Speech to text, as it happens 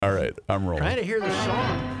All right, I'm rolling. Trying to hear the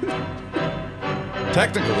song.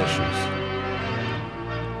 Technical issues.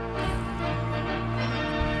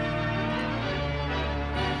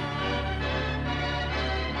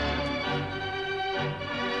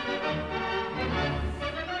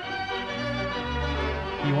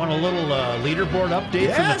 You want a little leaderboard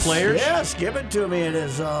update from the players? Yes, give it to me. It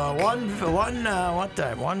is what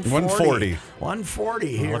time? 140.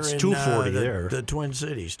 140 here it's in 240 there. the Twin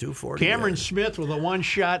Cities. 240. Cameron there. Smith with a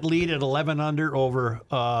one-shot lead at 11 under over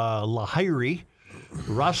Lahiri.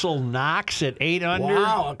 Russell Knox at 8 under.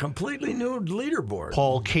 Wow, a completely new leaderboard.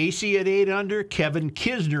 Paul Casey at 8 under. Kevin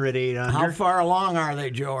Kisner at 8 under. How far along are they,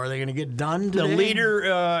 Joe? Are they going to get done today? The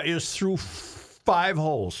leader is through 5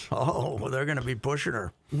 holes. Oh, well, they're going to be pushing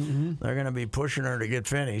her. Mm-hmm. They're going to be pushing her to get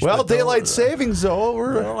finished. Well, But they'll- daylight savings,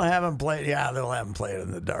 though. They'll have them play. Yeah, they'll have them play it in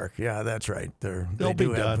the dark. Yeah, that's right. They'll they be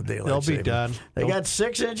do have done. daylight They'll be savings. done. They got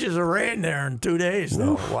 6 inches of rain there in 2 days,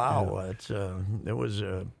 though. Wow, it was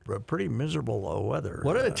pretty miserable weather.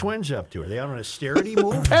 What are the Twins up to? Are they on an austerity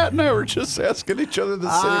move? Pat and I were just asking each other the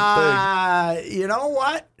same thing. You know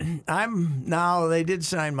what? They did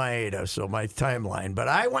sign Maeda, so my timeline. But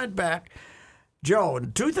I went back. Joe,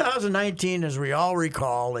 in 2019, as we all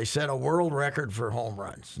recall, they set a world record for home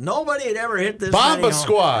runs. Nobody had ever hit this many Bomba home-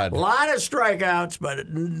 squad. A lot of strikeouts, but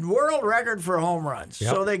world record for home runs.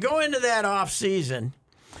 Yep. So they go into that off season,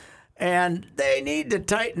 and they need to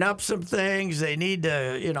tighten up some things. They need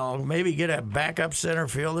to, maybe get a backup center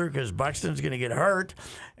fielder because Buxton's going to get hurt,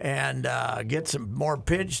 and get some more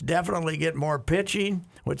pitch. Definitely get more pitching,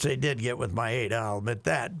 which they did get with Maeda. I'll admit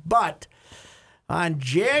that, but. On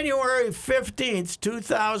January 15th,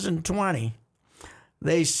 2020,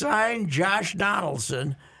 they signed Josh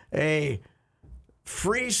Donaldson, a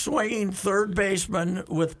free-swinging third baseman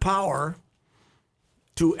with power,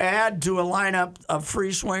 to add to a lineup of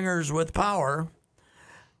free swingers with power.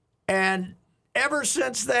 And ever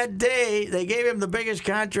since that day, they gave him the biggest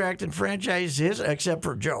contract in franchise history, except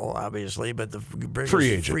for Joe, obviously, but the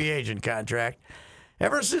biggest free agent contract.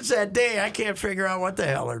 Ever since that day, I can't figure out what the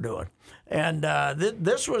hell they're doing. And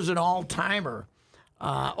this was an all-timer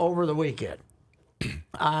over the weekend.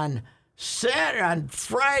 On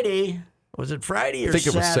Friday, was it Friday or Saturday? I think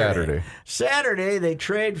it was Saturday. Saturday, they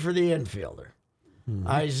trade for the infielder.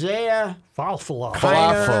 Isaiah Falafel.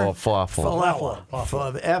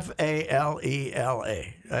 Falafel.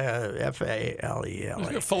 F-A-L-E-L-A.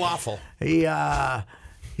 F-A-L-E-L-A. Falafel.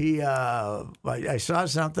 I saw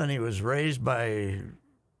something. He was raised by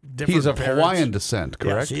different He's of parents. Hawaiian descent,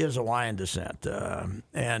 correct? Yes, he is Hawaiian descent.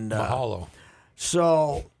 Mahalo.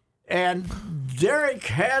 And Derek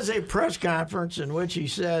has a press conference in which he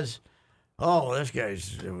says,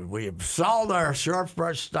 we have solved our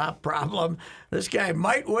shortstop problem. This guy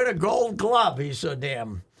might win a Gold Glove. He's so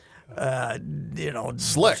damn,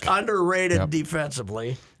 slick, underrated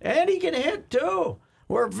defensively, and he can hit too.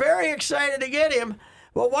 We're very excited to get him.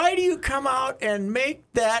 Well, why do you come out and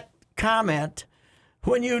make that comment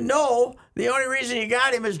when you know the only reason you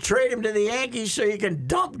got him is trade him to the Yankees so you can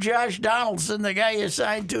dump Josh Donaldson, the guy you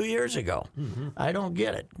signed 2 years ago? Mm-hmm. I don't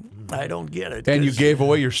get it. And you gave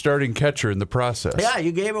away your starting catcher in the process. Yeah,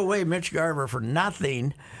 you gave away Mitch Garver for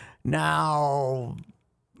nothing. Now,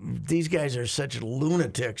 these guys are such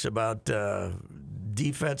lunatics about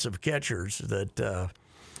defensive catchers that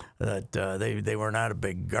they were not a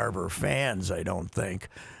big Garver fans, I don't think.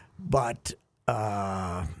 But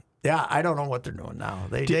I don't know what they're doing now.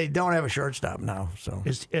 They don't have a shortstop now. So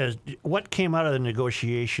What came out of the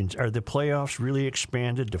negotiations? Are the playoffs really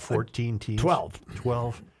expanded to 14 teams? 12.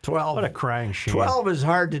 12. 12. What a crying shame. 12 is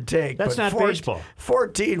hard to take. That's but not baseball.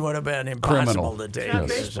 14 would have been impossible Criminal. to take. It's not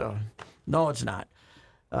baseball. No, it's not.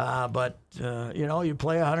 But you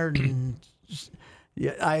play 100.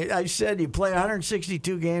 I said you play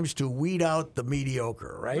 162 games to weed out the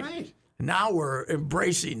mediocre, right? Right. Now we're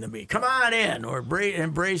embracing the Come on in. We're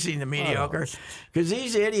embracing the mediocre because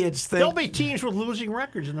these idiots think There'll be teams with losing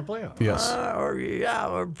records in the playoffs. Yes.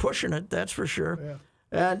 we're pushing it. That's for sure. Yeah.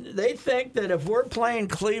 And they think that if we're playing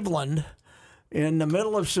Cleveland in the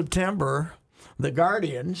middle of September, the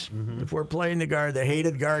Guardians, if we're playing the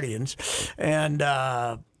hated Guardians, and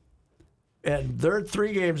they're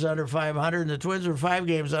 3 games under 500, and the Twins are 5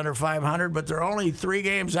 games under 500, but they're only 3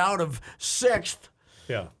 games out of 6th.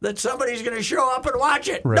 Yeah. That somebody's going to show up and watch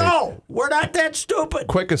it. Right. No, we're not that stupid.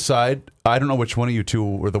 Quick aside, I don't know which one of you two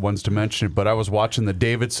were the ones to mention it, but I was watching the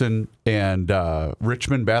Davidson and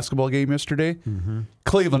Richmond basketball game yesterday.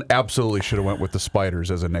 Cleveland absolutely should have went with the Spiders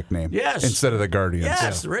as a nickname. Yes. Instead of the Guardians.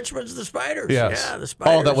 Yes, Richmond's the Spiders. Yes. Yeah, the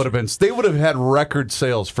Spiders. Oh, that would have been. They would have had record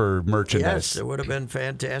sales for Yes, merchandise. it would have been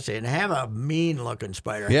fantastic. And have a mean-looking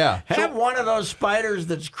spider. Yeah. Have one of those spiders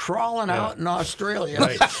that's crawling out in Australia in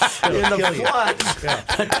the floods.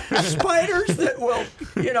 Spiders that will,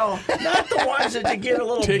 not the ones that you get a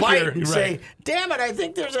little bite and say, damn it, I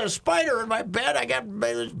think there's a spider in my bed. I got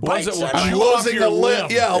bites on I'm my losing a limb.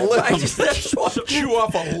 Yeah, a limb. Chew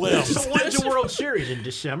off a limb. So when's the World Series? In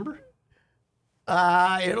December?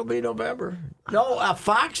 It'll be November. No,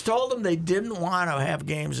 Fox told them they didn't want to have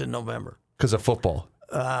games in November. Because of football.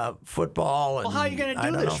 Football. And, Well, how are you going to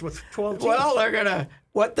do this with 12 teams? Well, they're going to,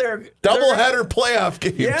 Doubleheader playoff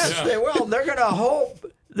games. Yes, they will. They're going to hope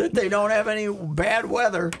that they don't have any bad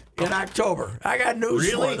weather in October. I got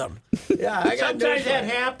news for them. Yeah, I got news. Sometimes that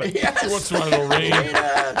happens. Yes. What's one of the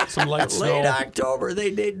rain? Some light snow. Late October.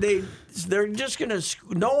 They're just going to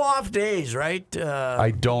no off days, right?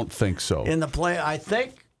 I don't think so. In the play, I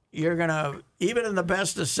think you're going to, even in the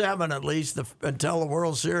best of 7, at least until the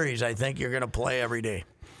World Series, I think you're going to play every day,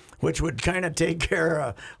 which would kind of take care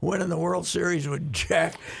of winning the World Series with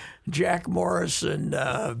Jack Morris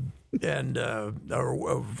or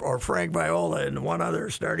Frank Viola and one other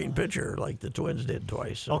starting pitcher like the Twins did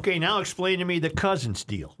twice. So. Okay, now explain to me the Cousins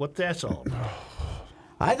deal. What that's all about.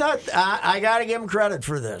 I thought I got to give him credit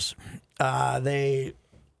for this.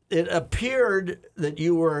 It appeared that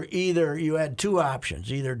you had two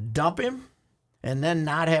options: either dump him and then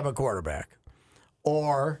not have a quarterback,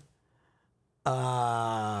 or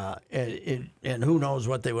and who knows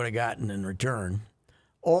what they would have gotten in return,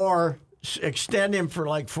 or extend him for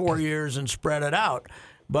like 4 years and spread it out.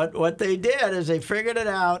 But what they did is they figured it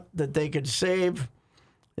out that they could save.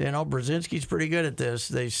 Brzezinski's pretty good at this.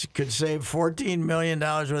 They could save $14 million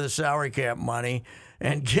worth of salary cap money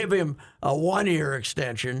and give him a 1-year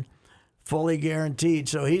extension, fully guaranteed.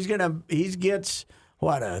 So he gets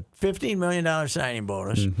a $15 million signing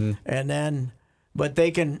bonus, and then, but they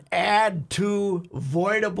can add 2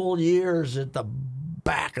 voidable years at the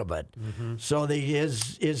back of it. So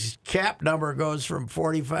his cap number goes from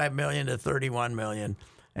 $45 million to $31 million.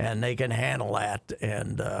 And they can handle that,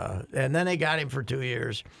 and then they got him for 2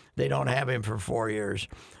 years. They don't have him for 4 years,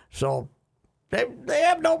 so they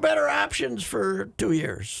have no better options for 2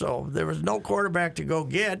 years. So there was no quarterback to go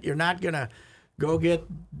get. You're not gonna go get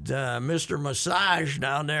Mr. Massage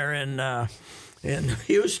down there in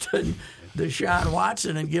Houston, Deshaun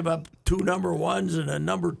Watson, and give up 2 number 1s and a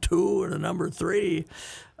number 2 and a number 3.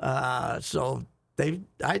 So.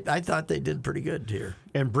 I thought they did pretty good here.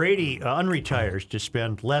 And Brady unretires to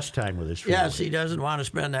spend less time with his family. Yes, he doesn't want to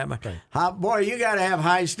spend that much. Boy, you got to have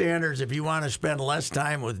high standards if you want to spend less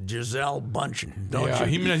time with Giselle Bundchen, don't you?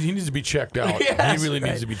 He needs to be checked out. Yes, he really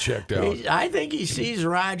needs to be checked out. I think he sees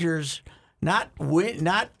Rodgers not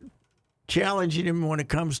challenging him when it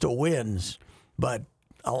comes to wins, but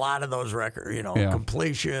a lot of those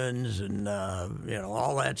completions and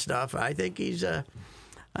all that stuff. I think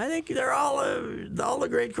I think they're all the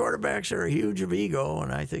great quarterbacks are huge of ego,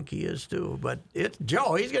 and I think he is too. But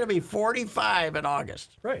Joe, he's going to be 45 in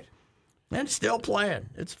August, right? And still playing.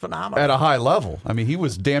 It's phenomenal at a high level. I mean, he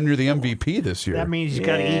was damn near the MVP this year. That means he's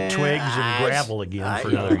got to eat twigs and gravel again for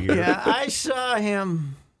another year. Yeah, I saw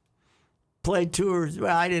him play tours.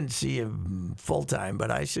 Well, I didn't see him full time, but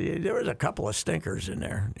there was a couple of stinkers in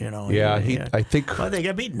there. Yeah, I think. Well, they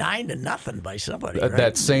got beat 9-0 by somebody. Right?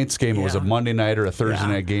 That Saints game, it was a Monday night or a Thursday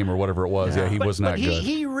night game or whatever it was. Yeah, he was not good.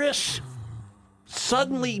 He risks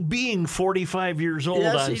suddenly being 45 years old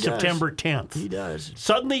on September 10th. He does.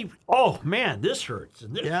 Suddenly, oh man, this hurts.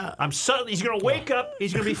 Yeah. He's going to wake up.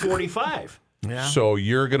 He's going to be 45. Yeah. So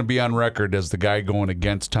you're going to be on record as the guy going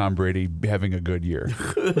against Tom Brady having a good year.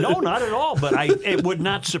 No, not at all. But it would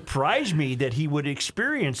not surprise me that he would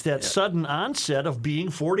experience that sudden onset of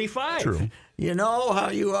being 45. True. You know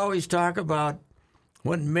how you always talk about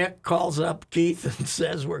when Mick calls up Keith and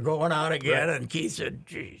says we're going out again, and Keith said,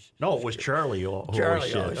 "Geez." No, it was Charlie who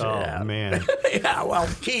Charlie always said, yeah. Man. Yeah, well,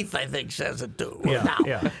 Keith, I think, says it too.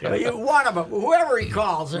 Yeah. But one of them, whoever he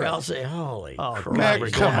calls, they'll say, "Holy crap!"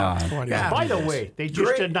 Mick, come on. Yeah. By the way, they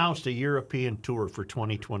just announced a European tour for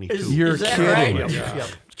 2022. You're is that kidding. right? Yep.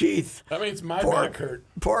 Keith. That means my back hurt.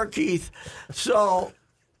 Poor Keith. So,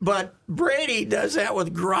 but Brady does that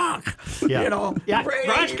with Gronk. Yeah. Yeah,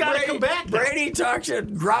 Gronk's got to come back now. Brady talks to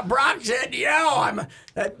Gronk said,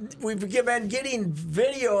 we've been getting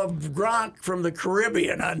video of Gronk from the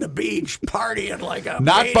Caribbean on the beach partying like a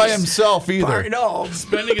Not by himself either.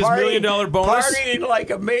 Spending his $1 million bonus. Partying like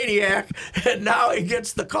a maniac, and now he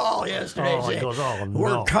gets the call yesterday saying, he goes,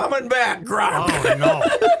 "We're coming back, Gronk." Oh, no.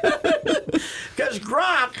 Because Gronk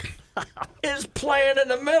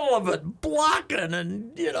middle of it, blocking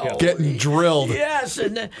and Getting drilled. Yes,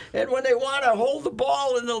 and when they want to hold the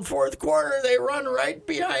ball in the fourth quarter, they run right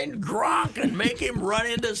behind Gronk and make him run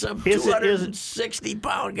into some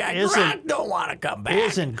 260-pound guy. Gronk don't want to come back.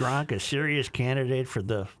 Isn't Gronk a serious candidate for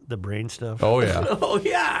the brain stuff? Oh, yeah. Oh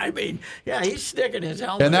yeah, I mean, yeah, he's sticking his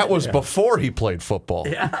helmet. And that in was there. before he played football.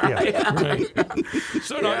 So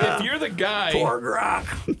now, if you're the guy, Poor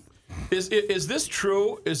Gronk. is this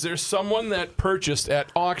true? Is there someone that purchased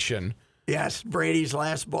at auction? Yes, Brady's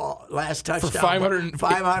last touchdown For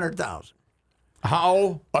 500,000.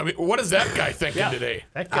 How? I mean, what is that guy thinking today?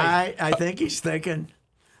 That guy, I think he's thinking,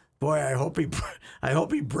 boy, I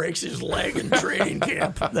hope he breaks his leg in training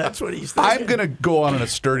camp. That's what he's thinking. I'm going to go on a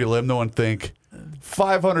sturdy limb, though, and think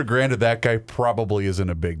 $500,000 to that guy probably isn't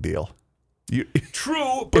a big deal.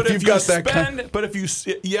 True, but If if you've you got that spend, but if you,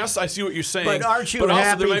 yes, I see what you're saying. But aren't you But also,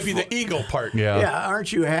 happy there might be for- the ego part. Yeah.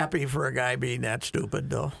 Aren't you happy for a guy being that stupid,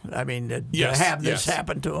 though? I mean, to Yes, have this yes.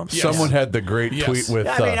 happen to him. Yes. Someone had the great Yes. tweet with.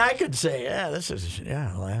 I mean, I could say, this is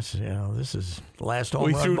last home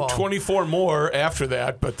We run threw ball. 24 more after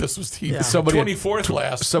that, but this was the Somebody had 24th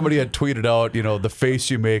last. Somebody had tweeted out, the face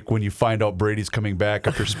you make when you find out Brady's coming back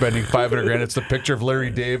after spending $500,000. It's the picture of Larry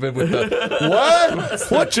David with the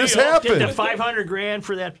what? What just did happened? the $500,000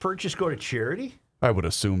 for that purchase go to charity, I would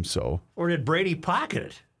assume so. or did Brady pocket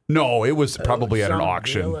it? No, it was probably at an Some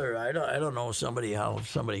auction. dealer, I don't know how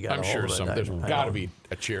somebody got I'm a sure hold of it. there's I got to don't- be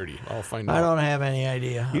a charity. I'll find I out. don't have any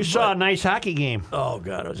idea. You saw a nice hockey game. Oh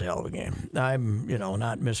God, it was a hell of a game. I'm,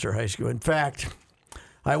 not Mr. High School. In fact,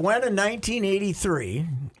 I went in 1983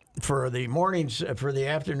 for the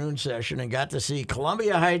afternoon session and got to see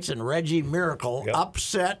Columbia Heights and Reggie Miracle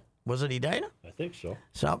upset. Was it Edina? I think so.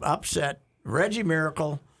 Some upset. Reggie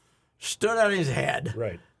Miracle stood on his head.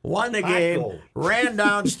 Right. Won the game. goal. Ran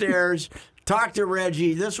downstairs. Talked to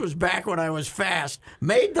Reggie. This was back when I was fast.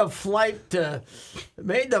 Made the flight to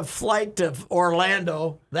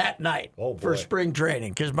Orlando that night for spring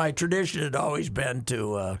training because my tradition had always been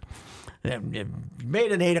to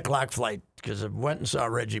made an 8:00 flight because I went and saw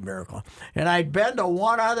Reggie Miracle, and I'd been to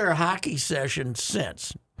one other hockey session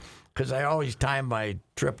since because I always timed my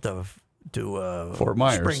trip to Fort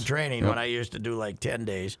Myers. spring training Yep. when I used to do like 10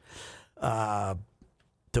 days.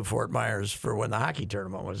 To Fort Myers for when the hockey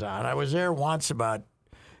tournament was on. I was there once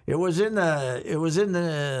it was in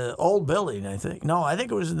the old building, I think. No, I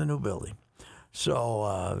think it was in the new building.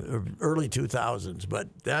 So early 2000s, but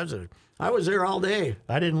I was there all day.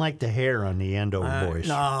 I didn't like the hair on the Andover boys.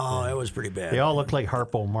 No, it was pretty bad. They all looked like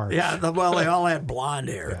Harpo Marx. Yeah, well, they all had blonde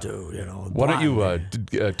hair too. Why don't you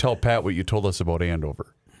blonde. tell Pat what you told us about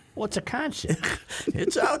Andover? What's a concept?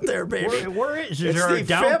 It's out there, baby. Where is It's there a the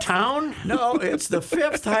downtown? No, it's the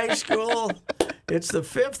fifth high school. It's the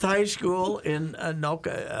fifth high school in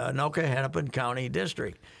Anoka Hennepin County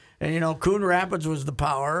District. And Coon Rapids was the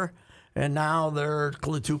power, and now they're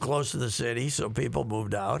too close to the city, so people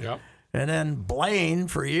moved out. Yep. And then Blaine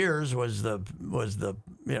for years was the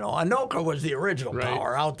Anoka was the original Right.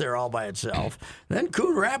 power out there all by itself. Then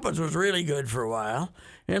Coon Rapids was really good for a while,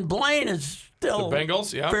 and Blaine is still The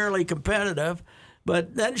Bengals, yeah. fairly competitive.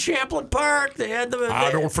 But then Champlain Park, they had the.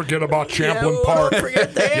 don't forget about Champlain well, Park. don't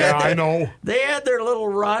forget they had I know. They had their little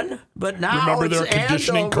run, but now Remember it's their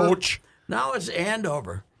conditioning Andover. coach? Now it's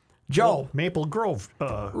Andover. Joe, Maple Grove.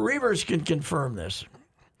 Reavers can confirm this.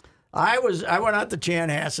 I went out to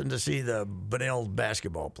Chanhassen to see the Benilde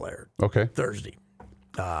basketball player Okay. Thursday.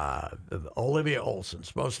 Olivia Olson,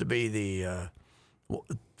 supposed to be the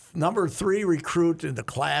number 3 recruit in the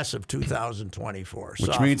class of 2024.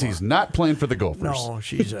 Which means he's not playing for the Gophers. No,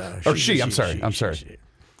 she's Or she, I'm sorry.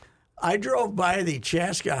 I drove by the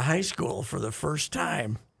Chaska High School for the first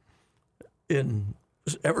time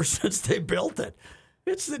ever since they built it.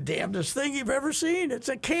 It's the damnedest thing you've ever seen. It's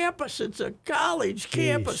a campus. It's a college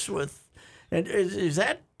campus with. And is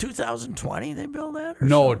that 2020 they built that? Or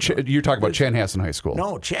No, something? you're talking about Chanhassen High School.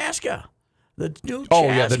 No, Chaska. The new Oh,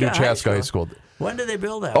 yeah, the new Chaska Chaska High School. When did they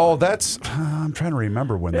build that? Oh, one? that's. I'm trying to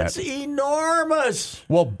remember when It's that. enormous.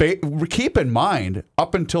 Well, keep in mind,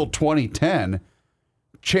 up until 2010,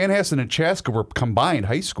 Chanhassen and Chaska were combined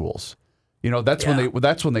high schools. That's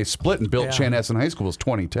when they split and built Yeah. Chanhassen High School. Was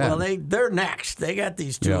 2010. Well, they're next. They got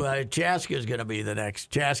these two. Yep. Chaska is going to be the next.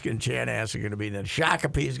 Chaska and Chanhassen are going to be the.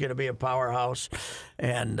 Shakopee is going to be a powerhouse,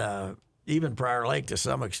 and even Prior Lake to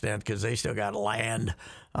some extent because they still got land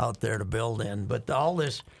out there to build in. But all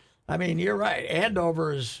this, I mean, you're right.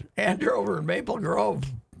 Andover and Maple Grove.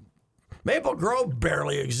 Maple Grove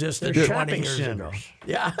barely existed They're 20 shopping years ago. centers.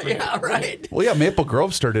 Yeah, right. Well, yeah, Maple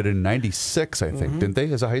Grove started in '96, I think, didn't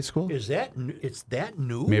they, as a high school? Is that it's that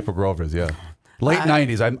new? Maple Grove is, yeah. Late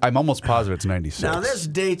 90s. I'm almost positive it's 96. Now, this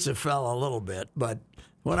dates a fella a little bit, but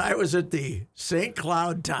when I was at the St.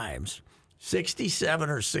 Cloud Times, 67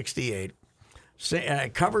 or 68, and I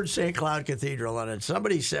covered St. Cloud Cathedral, and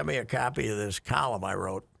somebody sent me a copy of this column I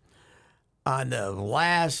wrote on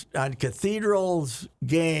Cathedral's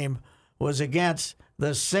game was against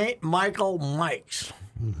the St. Michael Mikes.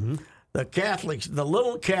 Mm-hmm. The Catholics, the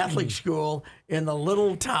little Catholic school in the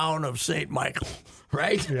little town of St. Michael,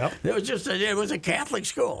 right? Yep. It was a Catholic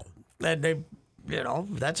school. And they,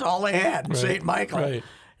 that's all they had in St. Michael. Right.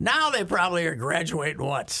 Now they probably are graduating,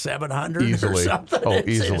 700 Easily. or something? Oh, It's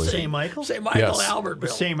easily. St. Michael? St. Michael, Yes. Albertville.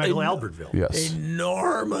 St. Michael, Albertville. Yes.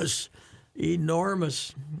 Enormous.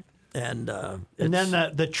 And then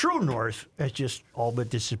the true north has just all but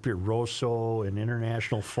disappeared. Rosso and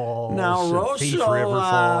International Falls. now and Thief River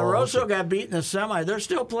Falls. Rosso got beat in the semi. They're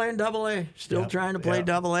still playing Double A. Still Yeah, trying to play yeah.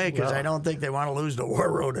 Double A because Well. I don't think they want to lose to War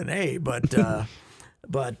Road in A. But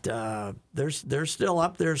they're still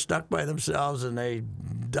up there stuck by themselves, and they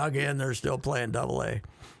dug in. They're still playing Double A.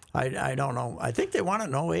 I don't know. I think they want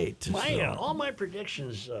to 08. All my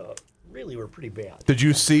predictions really were pretty bad. Did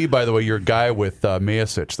you see, by the way, your guy with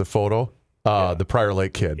Mayasich, the photo? The Prior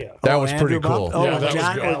Lake kid. Yeah. That was Andrew pretty cool. Bump? Oh, Yeah, was that was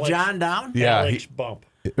John, good. was John down? Yeah, Alex Bump.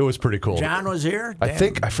 it was pretty cool. John was here? I Damn.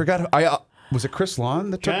 think, I forgot, was it Chris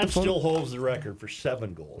Lawn that took John the photo? still holds the record for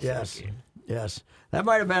 7 goals. Yes. that game. Yes. That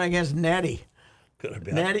might have been against Nettie. Could have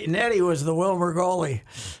been. Nettie was the Wilmer goalie.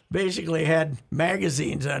 Basically had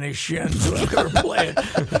magazines on his shins when they were playing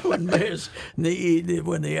when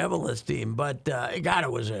the Evelyn team. But God,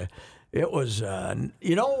 it was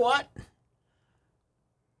you know what?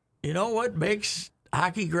 You know what makes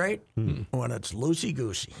hockey great? When it's loosey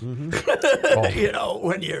goosey.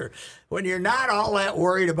 When you're not all that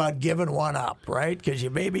worried about giving one up, right? Because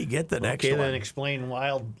you maybe get the next Okay, one. then explain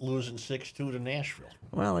Wild losing 6-2 to Nashville.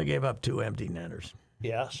 Well, they gave up 2 empty netters.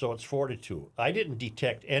 Yeah, so it's 4-2. I didn't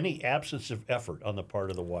detect any absence of effort on the part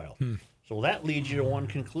of the Wild. So that leads you to one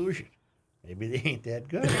conclusion. Maybe they ain't that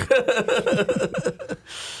good.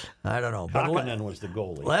 I don't know. Kakkonen was the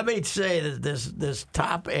goalie. Let me say that this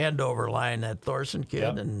top Andover line, that Thorson kid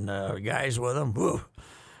Yep. and guys with him, whew.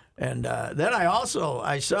 And then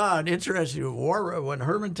I saw an interesting when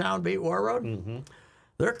Hermantown beat War Road.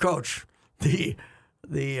 Their coach, the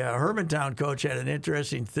Hermantown coach, had an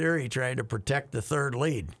interesting theory trying to protect the third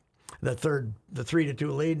lead, the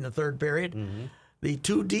 3-2 lead in the third period. The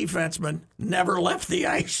 2 defensemen never left the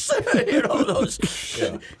ice.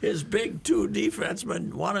 His big 2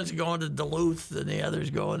 defensemen, one is going to Duluth and the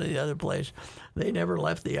other's going to the other place. They never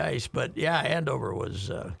left the ice. But yeah, Andover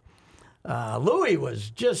was. Louis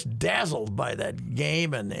was just dazzled by that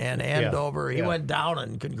game and Andover. He went down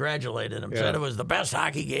and congratulated him. Said it was the best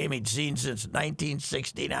hockey game he'd seen since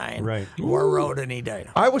 1969. Right. War Road and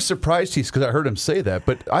Edina. I was surprised because I heard him say that,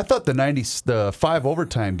 but I thought the 5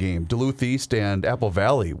 overtime game, Duluth East and Apple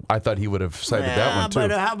Valley, I thought he would have cited that one too.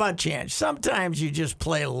 But how about chance? Sometimes you just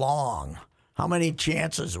play long. How many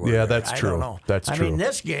chances were Yeah, there? that's I true. don't know. That's I true. mean,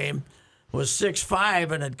 this game was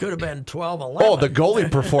 6-5, and it could have been 12-11. Oh, the goalie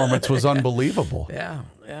performance was unbelievable. Yeah,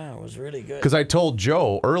 it was really good. Because I told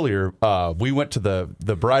Joe earlier, we went to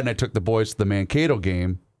the bride and I took the boys to the Mankato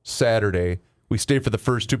game Saturday. We stayed for the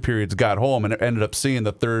first 2 periods, got home, and ended up seeing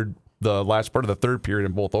the last part of the third period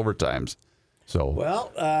in both overtimes. So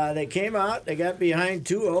Well, they came out. They got behind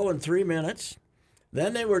 2-0 in 3 minutes.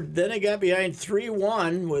 Then they got behind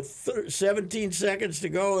 3-1 with 17 seconds to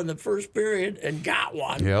go in the first period and got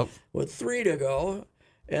one. Yep. With 3 to go.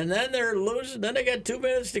 And then they're losing. Then they got 2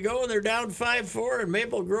 minutes to go and they're down 5-4 and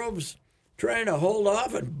Maple Grove's trying to hold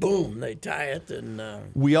off and boom, they tie it. And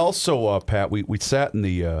we also, Pat, we sat in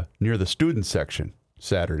the near the student section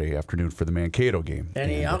Saturday afternoon for the Mankato game.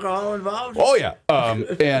 any alcohol involved? Oh yeah,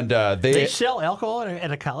 and They sell alcohol at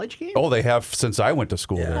a college game? they have since I went to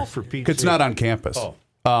school there. Oh, for Pete's It's sake. not on campus.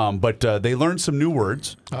 But they learned some new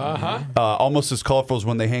words. Almost as colorful as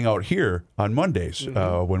when they hang out here on Mondays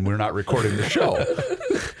when we're not recording the show.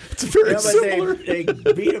 It's very Yeah, but similar. they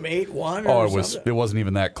beat them 8-1 or something. It wasn't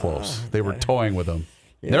even that close. They were toying with them.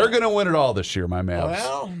 They're going to win it all this year, my Mavs.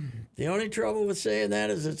 Well, the only trouble with saying that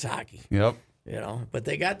is it's hockey. Yep. But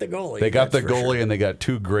they got the goalie. They got that's the for goalie sure. and they got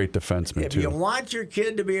 2 great defensemen If you too. want your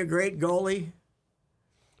kid to be a great goalie,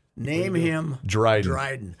 name him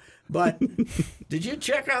Dryden. But did you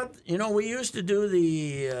check out? We used to do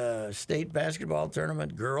the state basketball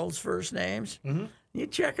tournament girls' first names. Mm-hmm. You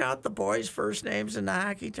check out the boys' first names in the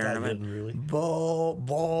hockey tournament. didn't really. Bo,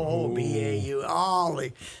 B-A-U, all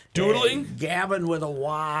the Doodling? Gavin with a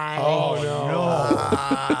Y. Oh,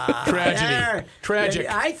 no. Tragedy. Tragic.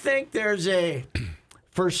 I think there's a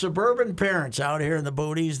for suburban parents out here in the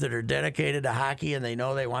booties that are dedicated to hockey and they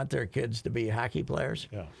know they want their kids to be hockey players,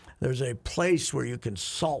 there's a place where you can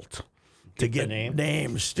salt to get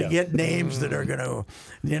names, get names that are going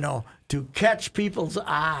to, to catch people's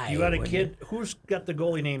eye. You got a kid? Who's got the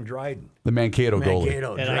goalie named Dryden? The Mankato goalie.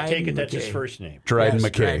 Mankato, And I take it that's his McKay. first name. Dryden Yes,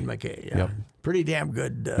 McKay. Dryden McKay, yeah. Yep. Pretty damn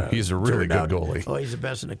good. He's a really turned good out. goalie. Oh, he's the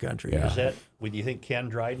best in the country. Yeah. Is that? Would you think Ken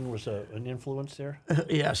Dryden was an influence there?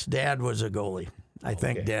 Yes, Dad was a goalie. I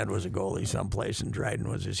think Okay. Dad was a goalie someplace, and Dryden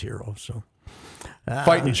was his hero. So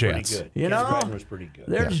Fighting Pretty chance. good. You Ken know, Dryden was pretty good.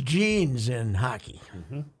 there's genes in hockey.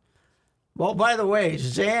 Well, by the way,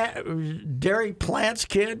 Derek Plant's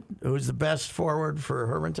kid, who's the best forward for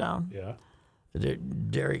Hermantown, Yeah.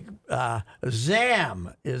 Derek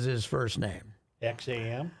Zam is his first name.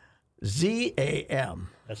 XAM? ZAM.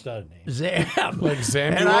 That's not a name. Zam. Like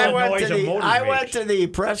Zamuel? And I Noise of motor I went makes. to the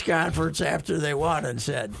press conference after they won and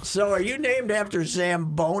said, "So are you named after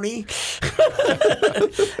Zamboni?"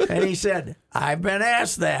 And he said, "I've been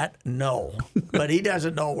asked that. No." But he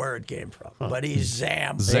doesn't know where it came from. But he's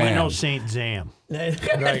Zam. Zam. I know St. Zam. No,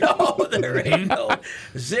 there ain't no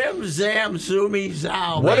Zim, Zam, Zumi,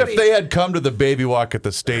 Zow. What baby. if they had come to the baby walk at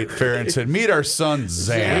the state fair and said, "Meet our son He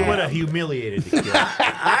Zam"? would have humiliated the kid.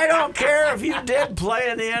 I don't care if you did play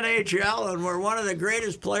in the NHL and were one of the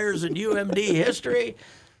greatest players in UMD history.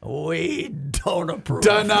 We don't approve.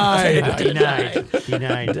 Denied. Denied.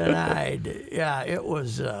 Denied. Yeah, it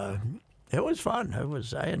was fun.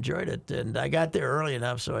 I enjoyed it, and I got there early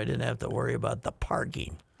enough so I didn't have to worry about the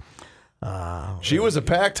parking. She was a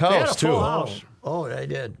packed They had house a full too. house. Oh, I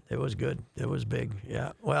did. It was good. It was big.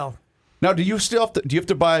 Yeah. Well, Now, do you have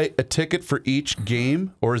to buy a ticket for each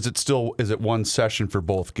game, or is it one session for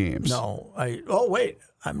both games? no. Wait.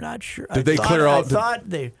 I'm not sure. Did they clear out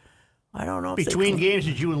the- I don't know if they Between clear- games,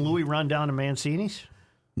 did you and Louie run down to Mancini's?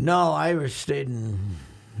 No, I stayed and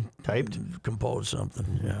Typed? composed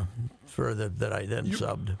something. Yeah, that I then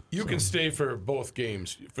subbed. You can stay for both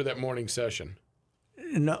games for that morning session.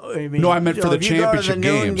 No, I mean, No, I meant for the if you go to championship the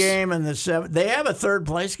noon games. game and the 7. They have a third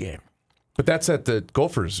place game. But that's at the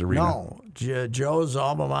Gophers Arena. No, Joe's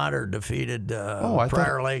alma mater defeated I thought-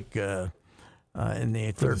 Prior Lake in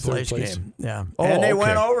the third place game. Yeah, Oh, and they okay.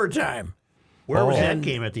 went overtime. Where was that And-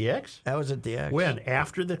 game? At the X? That was at the X. When?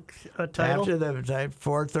 After the title? After the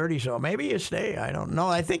 4:30, so maybe you stay. I don't know.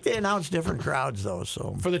 I think they announced different crowds though.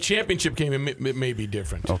 So For the championship game, it may be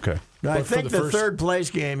different. Okay. I But for think the the first- third place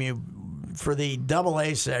game, for the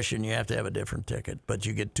AA session, you have to have a different ticket, but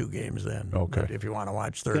you get 2 games then. Okay. If you want to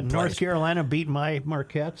watch third Can place. North Carolina beat my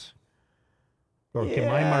Marquettes? Or can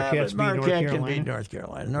my Marquettes beat but North Marquette Carolina? can beat North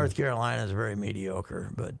Carolina. North Carolina is very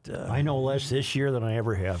mediocre, but I know less this year than I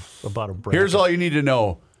ever have about a bracket. Here's all you need to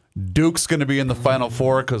know. Duke's going to be in the Final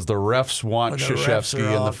Four because the refs want the refs Krzyzewski are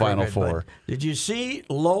in all the Final crooked, but Four. Did you see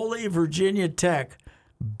lowly Virginia Tech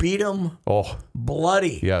beat them Oh,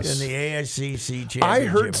 bloody Yes. in the ASCC championship I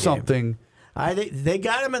heard game? something. I think they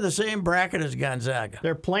got them in the same bracket as Gonzaga.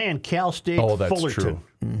 They're playing Cal State Oh, that's Fullerton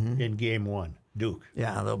true. in game 1. Duke.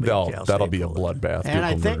 Yeah, they'll be That'll Cal be State a Fullerton. bloodbath. And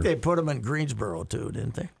I Duke will think murder. they put them in Greensboro too,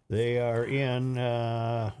 didn't they? They are in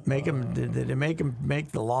Make them? Did they make them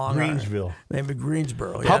make the long? Greensville. They made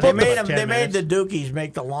Greensboro. How Yeah, they about the- made them? 10 They made the minutes? Dukies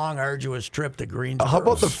make the long, arduous trip to Greensboro. How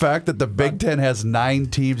about the fact that the Big Ten has 9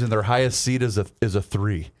 teams and their highest seed is a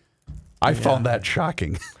 3? I found that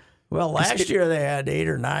shocking. Well, last year they had 8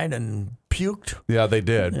 or 9 and puked. Yeah, they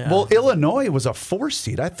did. Well, Illinois was a 4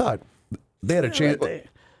 seed. I thought they had a chance. The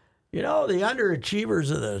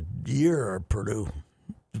underachievers of the year are Purdue.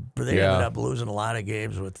 They Yeah. ended up losing a lot of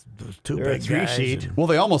games with 2 They're a big 3 guys. seed. and- Well,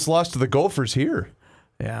 they almost lost to the Gophers here.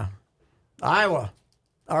 Yeah. Iowa.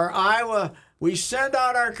 Our Iowa, we send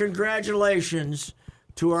out our congratulations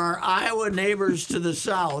to our Iowa neighbors to the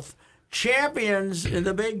south, champions in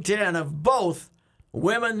the Big Ten of both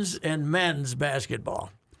women's and men's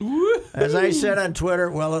basketball. As I said on Twitter,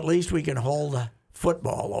 well, at least we can hold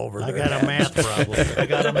football over I there. got a math problem.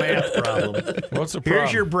 What's the problem?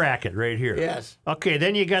 Here's your bracket right here. Yes. Okay,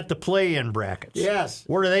 then you got the play-in brackets. Yes.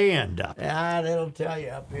 Where do they end up? Yeah, it'll tell you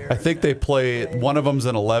up here. I think they play. One of them's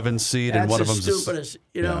an 11 seed, and That's one of the them's a stupidest.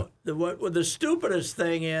 What the stupidest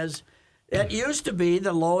thing is, it used to be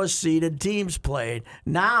the lowest seeded teams played.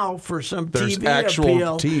 Now, for some There's TV actual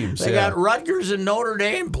appeal, teams, they yeah. got Rutgers and Notre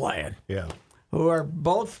Dame playing, Yeah. who are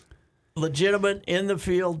both legitimate in the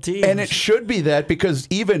field teams. And it should be that because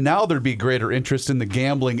even now there'd be greater interest in the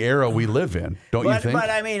gambling era we live in, don't you think? But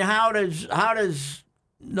I mean, how does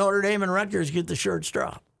Notre Dame and Rutgers get the short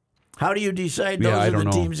straw? How do you decide those I are the don't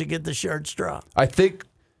know. teams that get the short straw? I think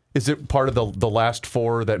is it part of the last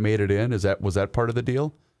 4 that made it in? Was that part of the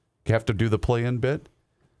deal? You have to do the play-in bit.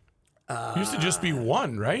 Used to just be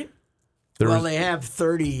one, right? Well, they have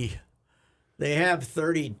 30. They have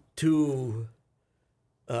 32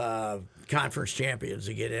 conference champions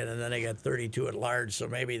to get in, and then they got 32 at large. So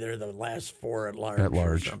maybe they're the last 4 at large,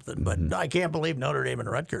 or something. But I can't believe Notre Dame and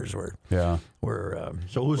Rutgers were. Yeah.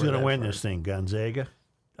 So who's going to win this thing? Gonzaga?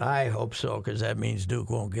 I hope so, because that means Duke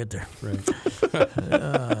won't get there. Right.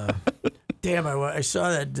 Damn, I saw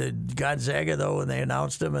that Gonzaga, though, when they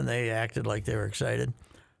announced him and they acted like they were excited.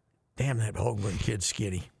 Damn, that Holmgren kid's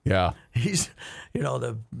skinny. Yeah. He's,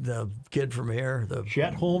 the kid from here.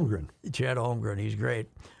 Chet Holmgren. Chet Holmgren, he's great.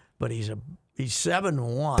 But he's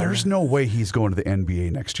 7'1". There's no way he's going to the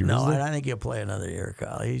NBA next year. No, is there? I think he'll play another year,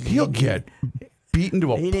 Kyle. He'll get beaten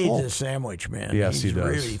to a He pulp. needs a sandwich, man. Yes, he's he does.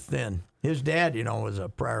 really thin. His dad, was a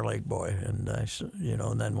Prior Lake boy, and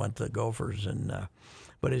and then went to the Gophers,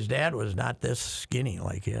 but his dad was not this skinny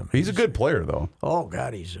like him. He's a good player, though. Oh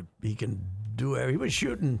God, he can do. He was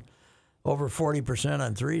shooting over 40%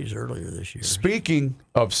 on threes earlier this year. Speaking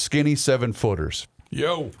of skinny 7-footers,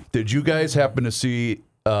 Yo. did you guys happen to see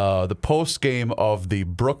the post game of the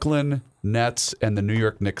Brooklyn Nets and the New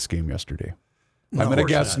York Knicks game yesterday? I'm going to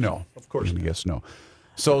guess no. Of course I'm going to guess no.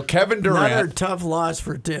 So Kevin Durant. Another tough loss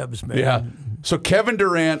for Tibbs, man. Yeah. So Kevin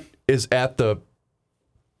Durant is at the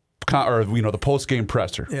the post game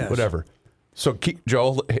presser, Yes. whatever. So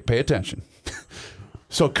Joe, pay attention.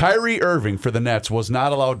 So Kyrie Irving for the Nets was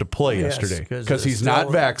not allowed to play yesterday because he's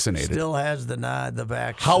not vaccinated. Still has the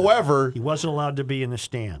vaccine. However, He wasn't allowed to be in the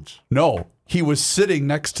stands. no, he was sitting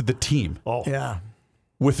next to the team Oh, Yeah.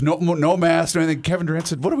 with no mask or anything. Kevin Durant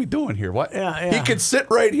said, "What are we doing here? What? Yeah. He could sit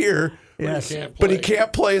right here." Yes. But he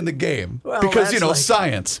can't play in the game Well, because that's like-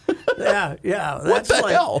 science. Yeah. What That's the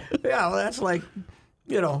hell? Yeah, well, that's like,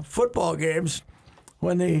 football games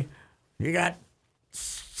when you got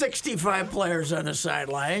 65 players on the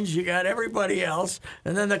sidelines, you got everybody else,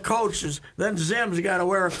 and then the coaches. Then Zim's got to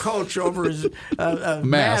wear a coach over his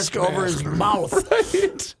mask over his mouth.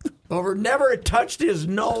 Right. Never touched his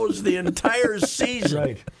nose the entire season.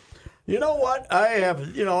 right. You know what? I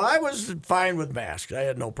was fine with masks. I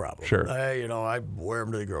had no problem. Sure. I wear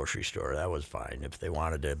them to the grocery store. That was fine if they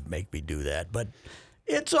wanted to make me do that. But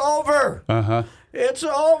it's over. Uh-huh. It's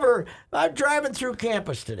over. I'm driving through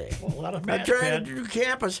campus today. A lot of I'm masks, driving Pat. through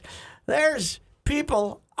campus. There's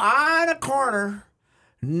people on a corner,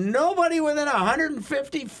 nobody within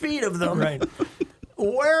 150 feet of them, Right.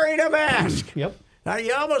 wearing a mask. Yep. Now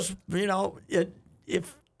you almost,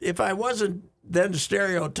 if I wasn't then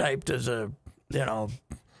stereotyped as a,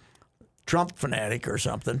 Trump fanatic or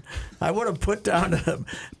something, I would have put down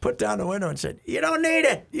the window and said, "You don't need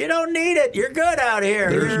it. You don't need it. You're good out here.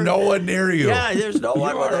 There's no one near you. Yeah, there's no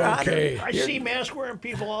one. okay. I see mask-wearing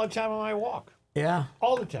people all the time on my walk. Yeah,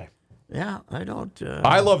 All the time. yeah. I don't.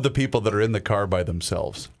 I love the people that are in the car by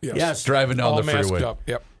themselves, Yes. driving down All the masked freeway. up.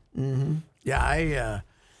 Yep. Yeah,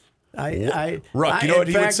 I. Ruck, you know what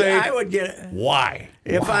in he would fact, say? I would get Why?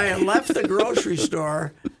 if I had left the grocery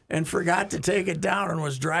store and forgot to take it down and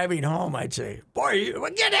was driving home. I'd say, "Boy,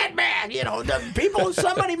 get that man!"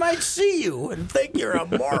 Somebody might see you and think you're a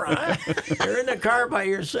moron. You're in the car by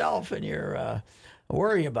yourself and you're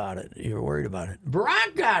worried about it. You're worried about it.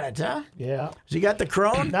 Brock got it, huh? Yeah. Has he got the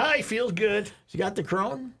crone? Nah, he feels good. Has he got the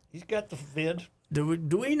crone? He's got the vid. Do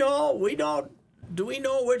we know? We don't. Do we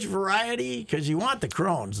know which variety? Because you want the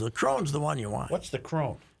Crohn's. The Crohn's the one you want. What's the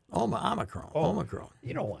crone? Omicron. Omicron.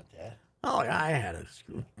 You don't want that. Oh, I had it.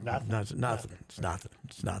 Nothing. Nothing. It's nothing.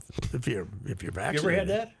 It's nothing. If you're You vaccinated. ever had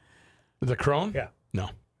that? The Crone? Yeah. No.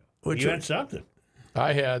 Which You one? had something.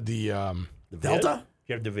 I had the The vid? Delta?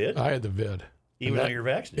 You have the vid? I had the vid. Even And though that- you're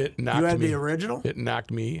vaccinated? It knocked You had me. the original? It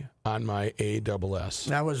knocked me on my ASS.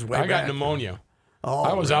 That was way I got back. pneumonia. Oh,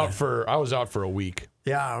 I was really? out for a week,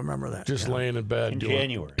 Yeah, I remember that. just yeah. laying in bed In doing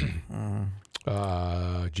January.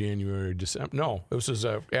 January, December. No, this was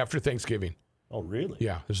after Thanksgiving. Oh, really?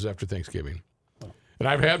 Yeah, this is after Thanksgiving. And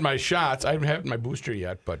I've had my shots. I haven't had my booster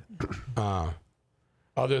yet, but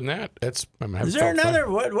other than that, I'm Is there another?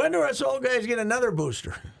 When do us old guys get another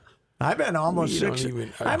booster? I've been almost You don't six.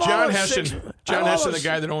 even, I'm John almost Hession, six- John I'm Hession, the almost-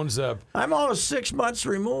 guy that owns I'm almost 6 months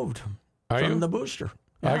removed Are from you? the booster.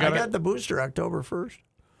 I Yeah, I got got it. the booster October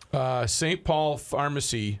 1st. St. Paul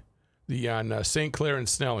Pharmacy, on St. Clair and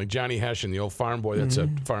Snelling. Johnny Hession, the old farm boy that's a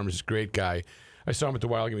pharmacist, great guy. I saw him at the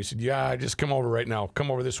Wild Game. He said, "Yeah, just come over right now. Come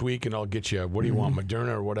over this week, and I'll get you. What do you want, Moderna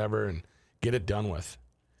or whatever, and get it done with."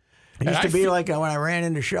 It used And to I be fe- like when I ran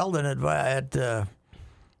into Sheldon at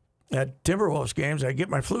Timberwolves games, I'd get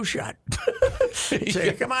my flu shot.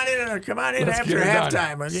 Say, come on in Let's after get her done.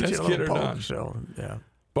 halftime. I'll get Let's you a get her little done. poke. So, yeah.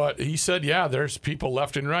 But he said, "Yeah, there's people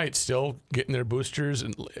left and right still getting their boosters,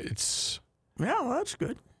 and it's Yeah, well, that's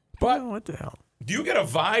good. But What the hell? do you get a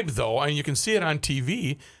vibe, though, and you can see it on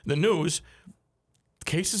TV, the news,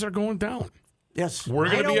 cases are going down. Yes. We're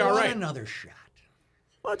I going to don't be all want right. another shot.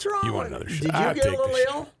 What's wrong You with want it? another Did shot? you I'll get a take the little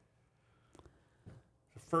shot. ill?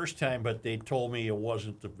 First time, but they told me it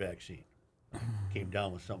wasn't the vaccine. Came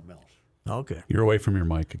down with something else. Okay. You're away from your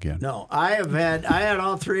mic again. No, I had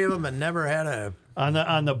all three of them and never had a.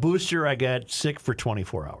 On the booster, I got sick for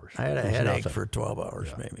 24 hours. I had a It was headache nothing. for 12 hours,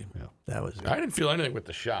 maybe. yeah. That was it. I didn't feel anything with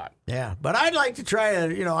the shot. Yeah, but I'd like to try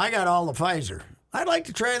I got all the Pfizer. I'd like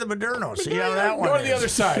to try the Moderna. See how that one Go to is. the other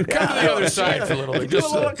side. Come to the other side for a little bit. Do a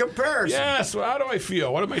Just little comparison. yes. Well, how do I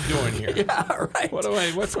feel? What am I doing here? Yeah, right.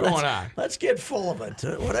 What's going on? Let's get full of it.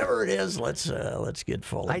 Whatever it is, let's get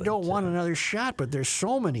full of it. I don't want another shot, but there's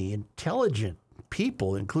so many intelligent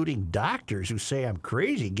people, including doctors, who say I'm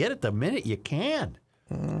crazy. Get it the minute you can.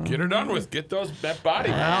 Get her done with. Get that body.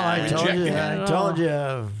 Well, I told you,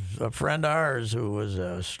 it. a friend of ours who was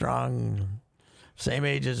a strong, same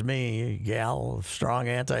age as me, gal, strong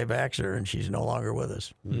anti-vaxxer, and she's no longer with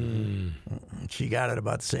us. She got it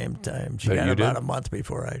about the same time. She That got you it about did? a month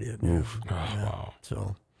before I did. Oh, wow.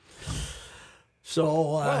 So,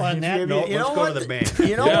 Well, on if that you- note, you let's know go what to the band.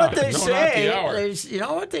 You know Yeah, what they no, not say? the hour. You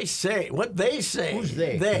know what they say? What they say? Who's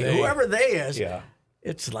they? They. Whoever they is. Yeah.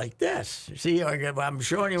 It's like this. See, I'm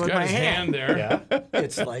showing you He's with got my his hand there. Yeah.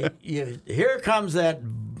 It's like here comes that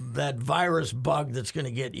virus bug that's going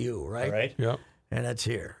to get you, right? All right. Yep. And it's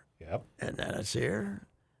here, Yep. and then it's here,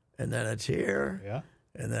 and then it's here, Yeah.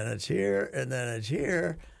 and then it's here, and then it's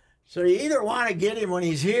here. So you either want to get him when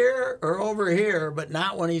he's here or over here, but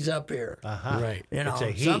not when he's up here. Right. You know, It's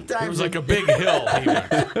a he. sometimes It was like a big hill. He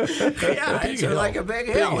went. yeah, big it's hill. like a big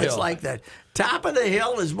Big hill. It's hill. like the top of the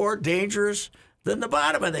hill is more dangerous than the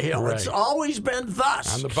bottom of the hill. It's Right. always been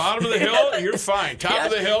thus. On the bottom of the hill, you're fine. Top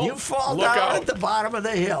of the hill, you fall look down out. at the bottom of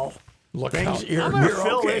the hill. Look Things, out. you're, I'm going to you're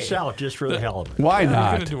fill okay. this out just for the hell of it. Why I'm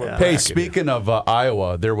not? gonna do a Hey, bracket speaking of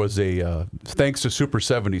Iowa, there was a thanks to Super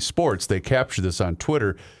 70 Sports, they captured this on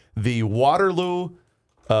Twitter. The Waterloo,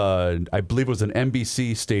 I believe it was an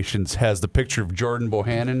NBC stations, has the picture of Jordan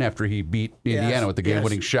Bohannon after he beat Indiana with the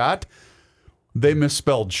game-winning shot. They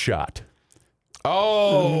misspelled shot.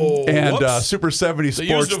 Oh. And whoops. Super 70 used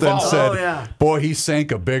Sports a then vowel. said, Oh, yeah. boy, he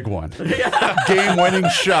sank a big one. Game-winning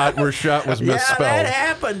shot where shot was Yeah, misspelled. that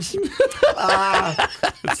happens.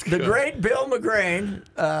 The great Bill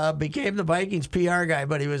McGrain became the Vikings PR guy,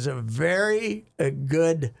 but he was a very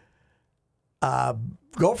good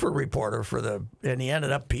Gopher reporter and he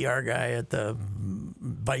ended up PR guy at the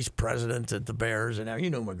vice president at the Bears, and you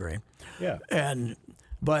knew McGrain. Yeah.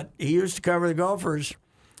 But he used to cover the Gophers,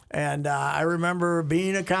 and I remember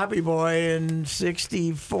being a copy boy in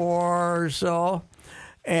 '64 or so,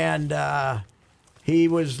 and he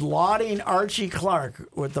was lauding Archie Clark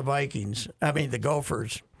with the the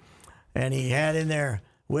Gophers, and he had in there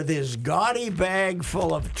with his gaudy bag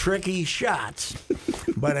full of tricky shots,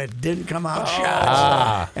 but it didn't come out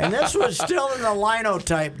shots. And this was still in the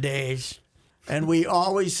linotype days, and we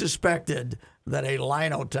always suspected that a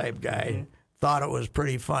linotype guy thought it was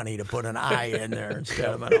pretty funny to put an I in there instead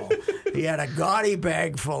of an O. He had a gaudy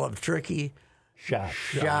bag full of tricky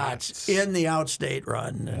shots in the outstate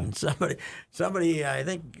run, and somebody, I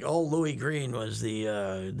think old Louis Green was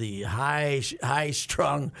the high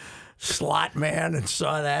strung slot man, and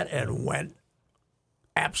saw that and went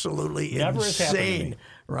absolutely Never has happened to insane me.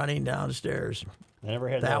 running downstairs. I never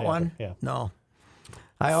had That one? happen. Yeah. No.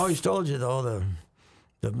 I always told you though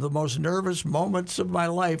the most nervous moments of my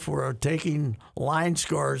life were taking line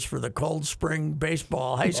scores for the Cold Spring high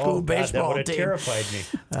school Oh, God, that baseball would have team. terrified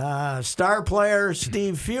me. Star player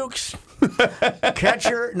Steve Fuchs,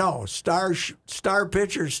 star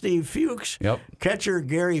pitcher Steve Fuchs, Yep. catcher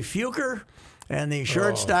Gary Fuker, and the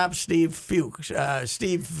shortstop Steve Fuchs,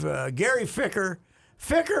 Gary Ficker,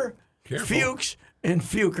 Careful. Fuchs, and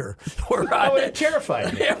Fuker. That would have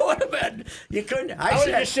terrified me. It would have been. You couldn't. I would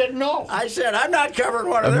have just said no. I said, I'm not covering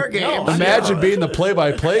one of their games. Imagine being the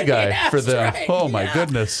play-by-play guy Yes, for them. right, Oh, my yeah.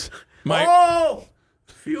 goodness. Oh,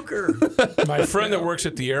 Fuker. My friend that works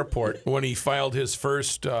at the airport, when he filed his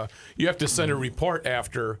first, you have to send a report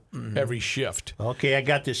after every shift. Okay, I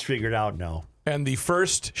got this figured out now. And the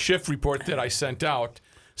first shift report that I sent out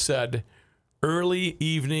said early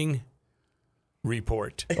evening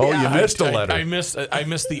report. Oh, you missed a letter. I missed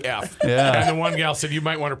the F. Yeah. And the one gal said, you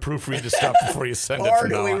might want to proofread the stuff before you send it. Or from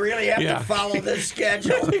do now we on." really have Yeah. to follow this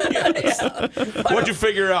schedule? What'd you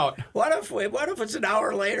figure out? What if it's an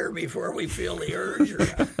hour later before we feel the urge?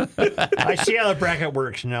 I see how the bracket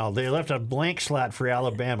works now. They left a blank slot for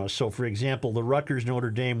Alabama. So, for example, the Rutgers Notre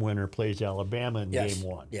Dame winner plays Alabama in Yes. game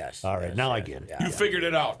 1. Yes. All right, Yes, now I yes, get it. yeah. You figured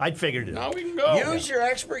it out. I figured it Now out. we can go. Use your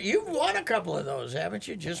expert. You've won a couple of those, haven't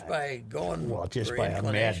you? Just by going. Well, just for by a mad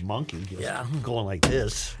inclination. monkey just Yeah. going like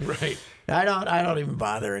this. Right. I don't even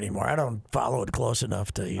bother anymore. I don't follow it close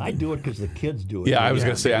enough to even. I do it because the kids do it. Yeah, I was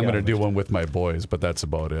going to say I'm going to Yeah. do one with my boys, but that's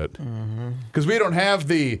about it. Because we don't have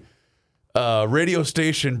the radio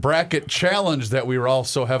station bracket challenge that we were all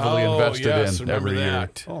so heavily invested yes, in remember every year.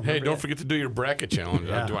 that. Oh, hey, remember don't that. forget to do your bracket challenge.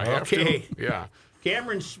 Yeah. Do I have Okay. to? Yeah.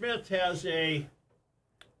 Cameron Smith has a.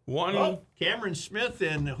 One. Well, Cameron Smith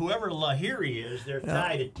and whoever Lahiri is, they're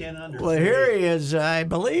tied at 10 under. Well, here he is. I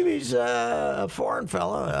believe he's a foreign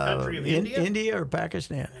fellow. Country of India? India or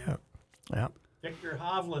Pakistan. Yeah. Yeah. Victor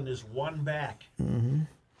Hovland is one back.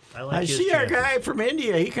 I like I his see our chances. guy from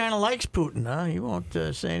India. He kind of likes Putin, huh? He won't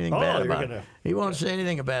say anything Oh, bad you're about. gonna- He won't say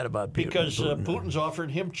anything bad about Putin. Because Putin's offering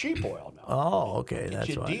him cheap oil now. Oh, okay, that's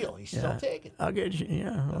It's a why. deal. He's still taking it. I'll get you.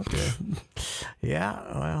 Yeah, okay. Yeah,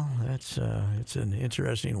 well, that's it's an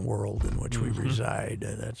interesting world in which we reside.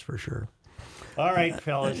 That's for sure. All right,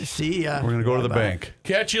 fellas. See, We're going to go to the bye-bye. bank.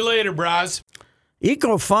 Catch you later, bros.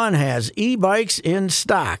 EcoFun has e-bikes in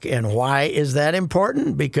stock. And why is that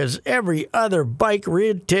important? Because every other bike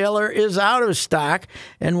retailer is out of stock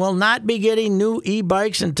and will not be getting new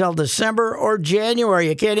e-bikes until December or January.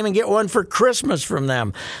 You can't even get one for Christmas from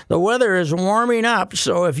them. The weather is warming up,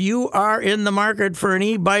 so if you are in the market for an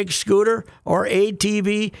e-bike, scooter, or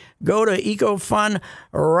ATV, go to EcoFun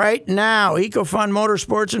right now. EcoFun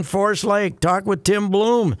Motorsports in Forest Lake. Talk with Tim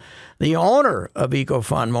Bloom, the owner of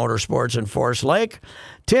EcoFun Motorsports in Forest Lake.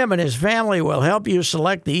 Tim and his family will help you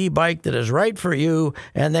select the e-bike that is right for you,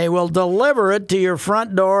 and they will deliver it to your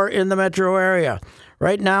front door in the metro area.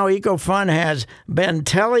 Right now, EcoFun has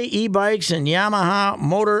Bentelli e-bikes and Yamaha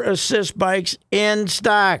Motor Assist bikes in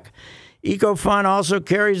stock. EcoFun also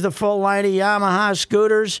carries the full line of Yamaha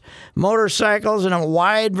scooters, motorcycles, and a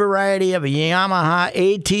wide variety of Yamaha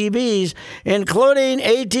ATVs, including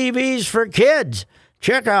ATVs for kids.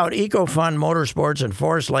 Check out EcoFun Motorsports in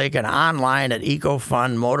Forest Lake and online at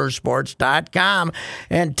ecofunmotorsports.com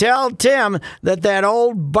and tell Tim that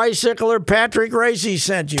old bicycler Patrick Racy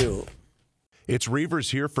sent you. It's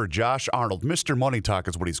Reavers here for Josh Arnold. Mr. Money Talk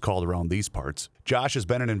is what he's called around these parts. Josh has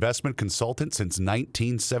been an investment consultant since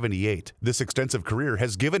 1978. This extensive career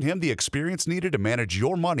has given him the experience needed to manage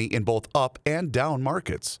your money in both up and down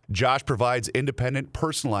markets. Josh provides independent,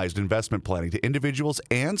 personalized investment planning to individuals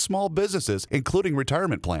and small businesses, including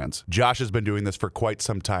retirement plans. Josh has been doing this for quite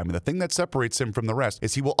some time, and the thing that separates him from the rest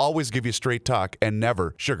is he will always give you straight talk and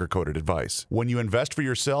never sugar-coated advice. When you invest for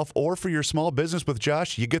yourself or for your small business with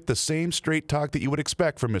Josh, you get the same straight talk that you would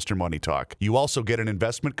expect from Mr. Money Talk. You also get an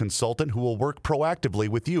investment consultant who will work proactively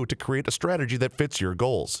with you to create a strategy that fits your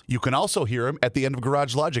goals. You can also hear him at the end of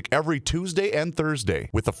Garage Logic every Tuesday and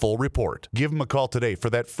Thursday with a full report. Give him a call today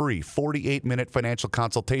for that free 48-minute financial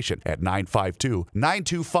consultation at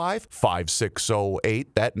 952-925-5608.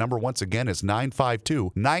 That number once again is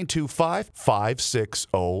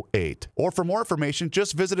 952-925-5608. Or for more information,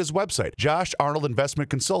 just visit his website,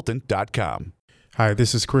 josharnoldinvestmentconsultant.com. Hi,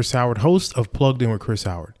 this is Chris Howard, host of Plugged In with Chris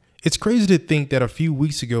Howard. It's crazy to think that a few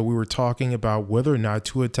weeks ago we were talking about whether or not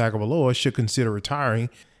Tua Tagovailoa should consider retiring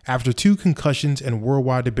after 2 concussions and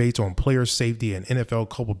worldwide debates on player safety and NFL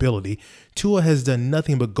culpability. Tua has done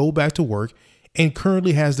nothing but go back to work and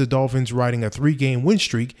currently has the Dolphins riding a 3-game win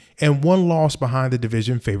streak and 1 loss behind the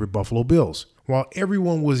division favorite Buffalo Bills. While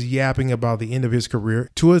everyone was yapping about the end of his career,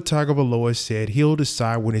 Tua Tagovailoa said he'll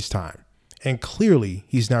decide when it's time. And clearly,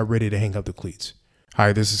 he's not ready to hang up the cleats.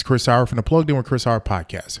 Hi, this is Chris Howard from the Plugged In with Chris Howard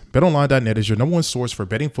podcast. BetOnline.net is your #1 source for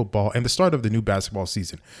betting football and the start of the new basketball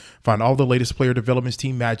season. Find all the latest player developments,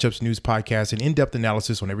 team matchups, news, podcasts, and in-depth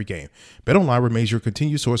analysis on every game. BetOnline remains your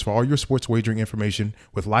continued source for all your sports wagering information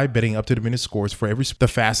with live betting, up-to-the-minute scores for the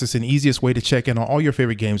fastest and easiest way to check in on all your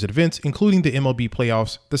favorite games and events, including the MLB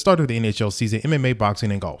playoffs, the start of the NHL season, MMA,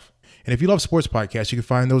 boxing, and golf. And if you love sports podcasts, you can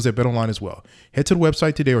find those at BetOnline as well. Head to the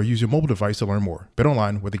website today or use your mobile device to learn more.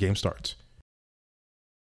 BetOnline, where the game starts.